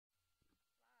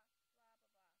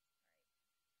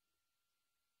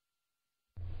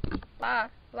Blah,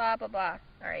 blah, blah, blah.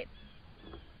 Alright.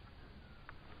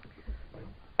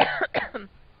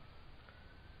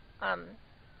 um,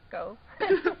 go.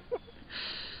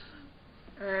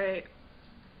 Alright.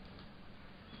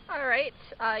 Alright,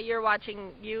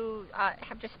 you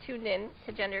have just tuned in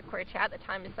to Genderqueer Chat. The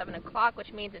time is 7 o'clock,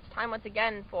 which means it's time once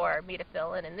again for me to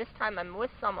fill in, and this time I'm with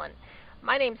someone.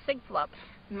 My name's Sigflup.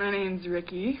 My name's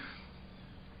Ricky.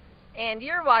 And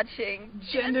you're watching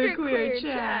Genderqueer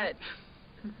Chat.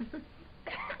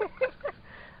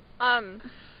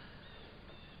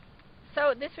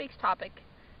 So this week's topic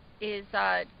is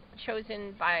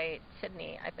chosen by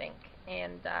Sydney, I think,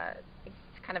 and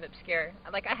it's kind of obscure.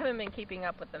 Like, I haven't been keeping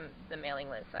up with the mailing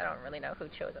list. I don't really know who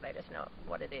chose it. I just know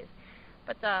what it is.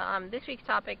 But this week's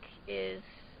topic is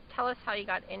tell us how you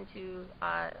got into,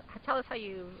 tell us how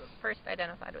you first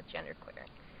identified with genderqueer,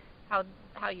 how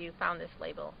you found this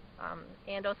label,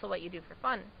 and also what you do for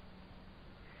fun.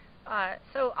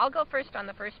 So I'll go first on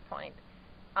the first point.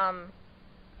 How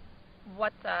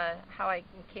I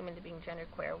came into being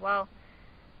genderqueer. Well,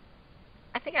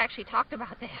 I think I actually talked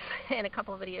about this in a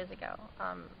couple of videos ago,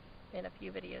 in a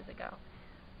few videos ago.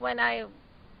 When a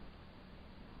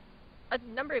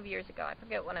number of years ago, I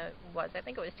forget when it was, I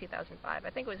think it was 2005, I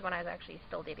think it was when I was actually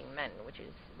still dating men, which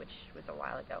was a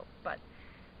while ago, but,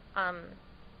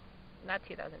 not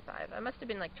 2005, I must have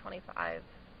been like 25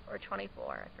 or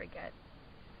 24, I forget.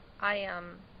 I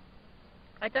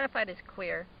identified as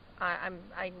queer. I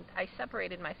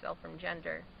separated myself from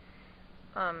gender,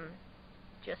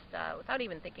 just without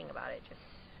even thinking about it. Just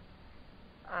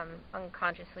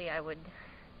unconsciously, I would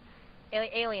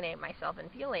alienate myself and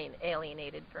feel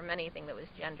alienated from anything that was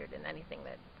gendered and anything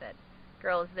that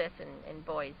girls this and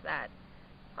boys that.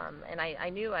 And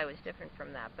I knew I was different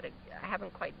from that, but I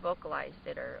haven't quite vocalized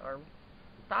it or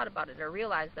thought about it or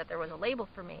realized that there was a label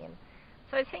for me. And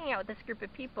so I was hanging out with this group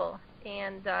of people,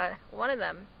 and one of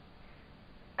them,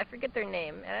 I forget their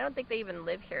name, and I don't think they even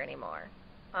live here anymore,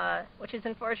 which is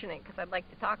unfortunate because I'd like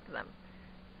to talk to them.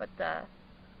 But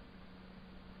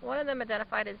one of them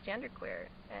identified as genderqueer,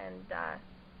 and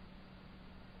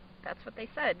that's what they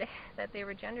said, that they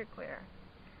were genderqueer.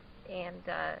 And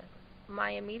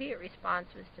my immediate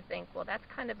response was to think, well, that's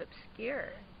kind of obscure.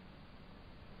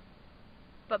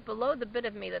 But below the bit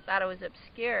of me that thought it was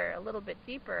obscure, a little bit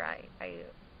deeper, I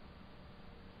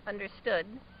understood,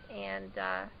 and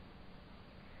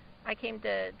I came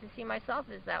to see myself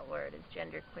as that word, as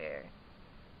genderqueer,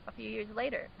 a few years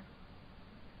later.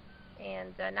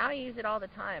 And now I use it all the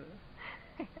time.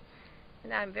 And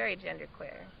now I'm very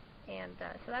genderqueer. And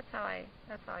so that's how I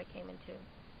came into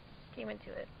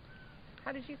it.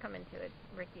 How did you come into it,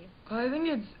 Ricky? Well, I think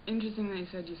it's interesting that you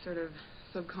said you sort of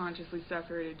subconsciously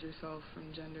separated yourself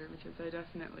from gender, because I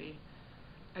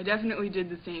definitely did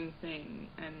the same thing.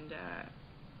 And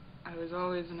I was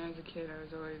always, when I was a kid,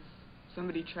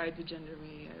 somebody tried to gender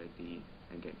me,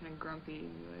 I'd get kind of grumpy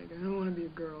and be like, I don't want to be a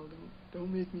girl,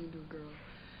 don't make me into a girl.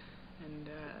 And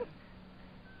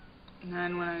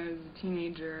then when I was a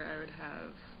teenager, I would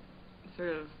have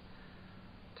sort of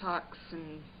talks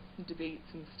and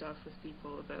debates and stuff with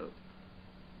people about,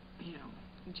 you know,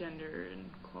 gender and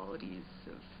qualities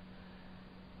of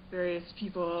various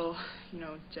people, you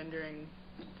know, gendering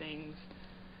things.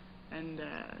 And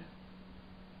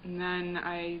then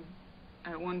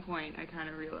at one point, I kind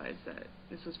of realized that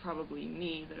this was probably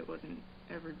me, that it wasn't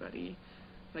everybody.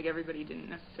 Like, everybody didn't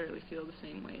necessarily feel the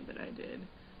same way that I did.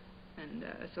 And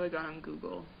so I got on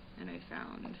Google, and I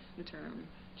found the term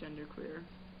genderqueer,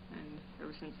 and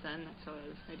ever since then, that's how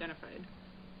I've identified.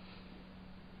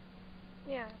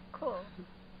 Yeah, cool.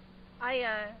 I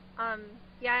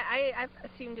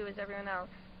assumed it was everyone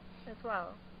else as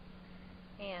well.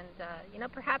 And, you know,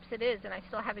 perhaps it is, and I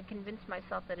still haven't convinced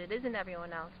myself that it isn't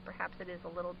everyone else. Perhaps it is a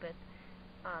little bit,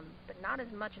 but not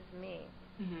as much as me.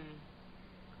 Mm-hmm.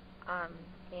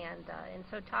 And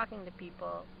so talking to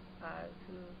people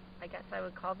who, I guess I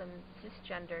would call them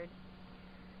cisgendered,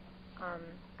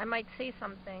 I might say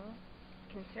something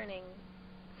concerning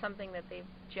something that they've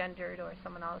gendered or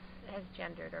someone else has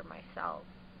gendered or myself.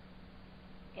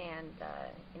 And,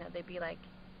 you know, they'd be like,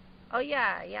 oh,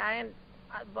 yeah,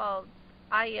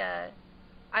 I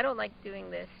don't like doing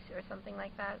this, or something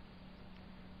like that.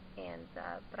 And,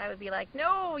 but I would be like,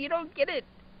 no, you don't get it.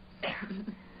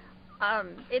 I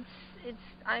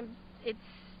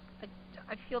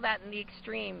feel that in the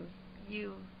extreme.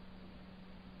 You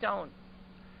don't.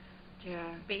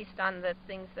 Yeah. Based on the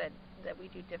things that we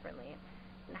do differently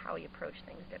and how we approach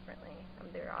things differently.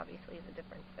 There obviously is a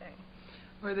difference there.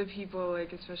 Or the people,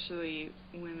 like, especially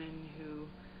women who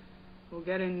will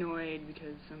get annoyed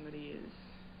because somebody is,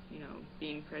 you know,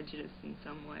 being prejudiced in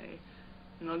some way.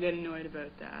 And they'll get annoyed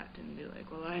about that and be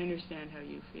like, well, I understand how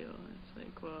you feel. And it's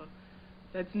like, well,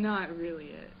 that's not really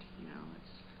it, you know.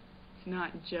 It's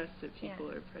not just that people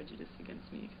are prejudiced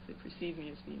against me because they perceive me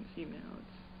as being female.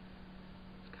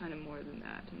 It's kind of more than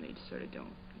that, and they just sort of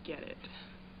don't get it.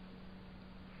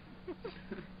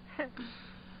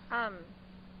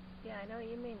 Yeah, I know what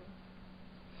you mean.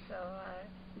 So,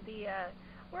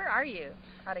 where are you,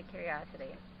 out of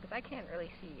curiosity? Because I can't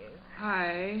really see you.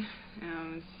 I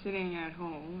am sitting at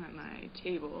home at my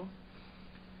table,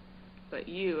 but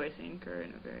you, I think, are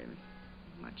in a very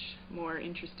much more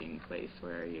interesting place.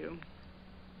 Where are you?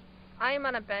 I am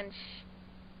on a bench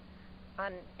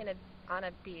on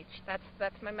a beach.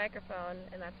 That's my microphone,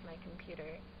 and that's my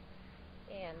computer.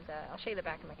 And I'll show you the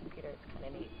back of my computer. It's kind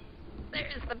of neat.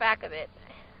 There's the back of it.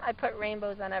 I put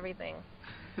rainbows on everything.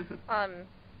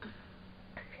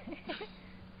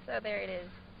 So there it is,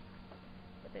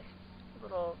 with this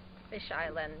little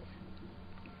fisheye lens.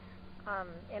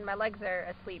 And my legs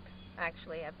are asleep,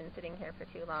 actually. I've been sitting here for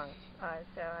too long,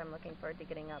 so I'm looking forward to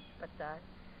getting up. But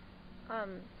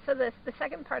so the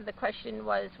second part of the question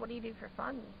was, what do you do for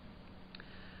fun?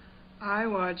 I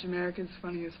watch America's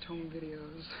Funniest Home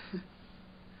Videos.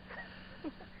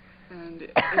 And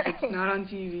if it's not on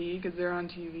TV, because they're on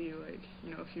TV like,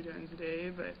 you know, a few times a day,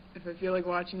 but if I feel like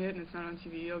watching it and it's not on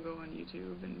TV, I'll go on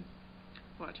YouTube and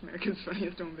watch America's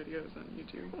Funniest Home Videos on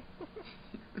YouTube.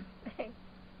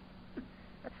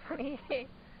 That's funny.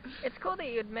 It's cool that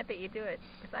you admit that you do it,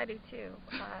 because I do too,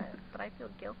 but I feel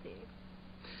guilty,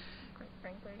 quite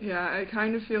frankly. Yeah, I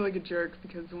kind of feel like a jerk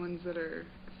because the ones that are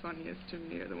funniest to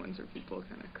me are the ones where people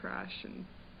kind of crash and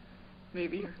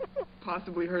maybe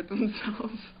possibly hurt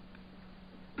themselves.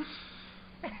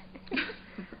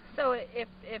 So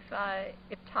if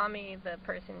Tommy, the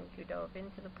person who dove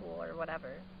into the pool or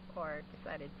whatever, or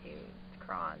decided to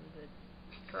crawl in the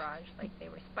garage like they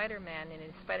were Spider-Man in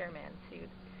his Spider-Man suit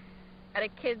at a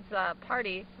kid's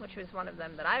party, which was one of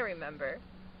them that I remember,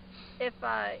 if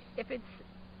it's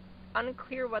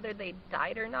unclear whether they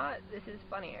died or not, this is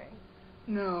funnier.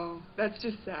 No, that's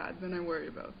just sad. Then I worry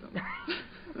about them.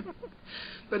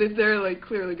 But if they're like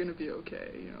clearly going to be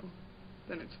okay, you know,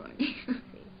 then it's funny.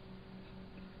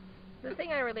 The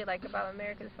thing I really like about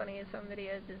America's Funniest Home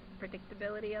Videos is the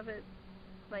predictability of it.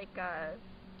 Like,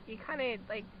 you kind of,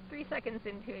 like, 3 seconds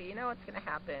into it, you know what's going to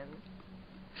happen.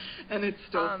 And it's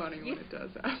still funny when it does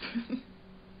happen.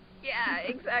 Yeah,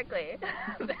 exactly.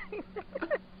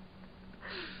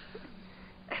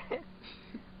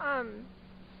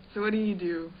 So what do you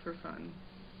do for fun?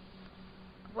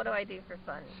 What do I do for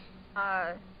fun?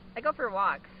 I go for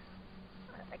walks.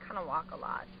 I kind of walk a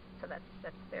lot, so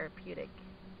that's therapeutic.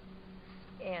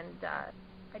 And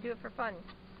I do it for fun.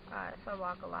 So I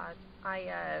walk a lot.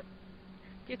 I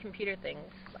do computer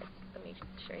things. Like, let me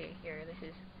show you here.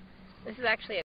 This is actually a